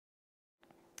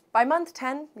By month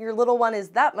 10, your little one is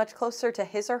that much closer to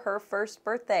his or her first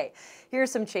birthday. Here are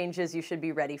some changes you should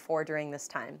be ready for during this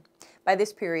time. By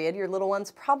this period, your little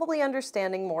one's probably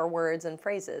understanding more words and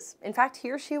phrases. In fact,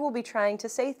 he or she will be trying to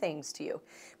say things to you.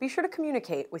 Be sure to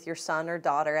communicate with your son or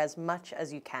daughter as much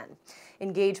as you can.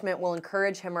 Engagement will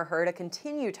encourage him or her to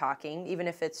continue talking, even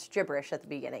if it's gibberish at the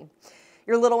beginning.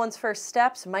 Your little one's first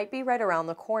steps might be right around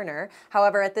the corner.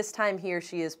 However, at this time, he or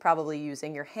she is probably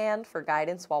using your hand for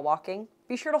guidance while walking.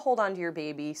 Be sure to hold on to your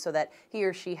baby so that he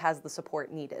or she has the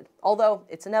support needed, although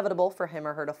it's inevitable for him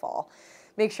or her to fall.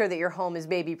 Make sure that your home is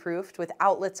baby-proofed with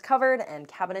outlets covered and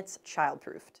cabinets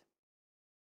child-proofed.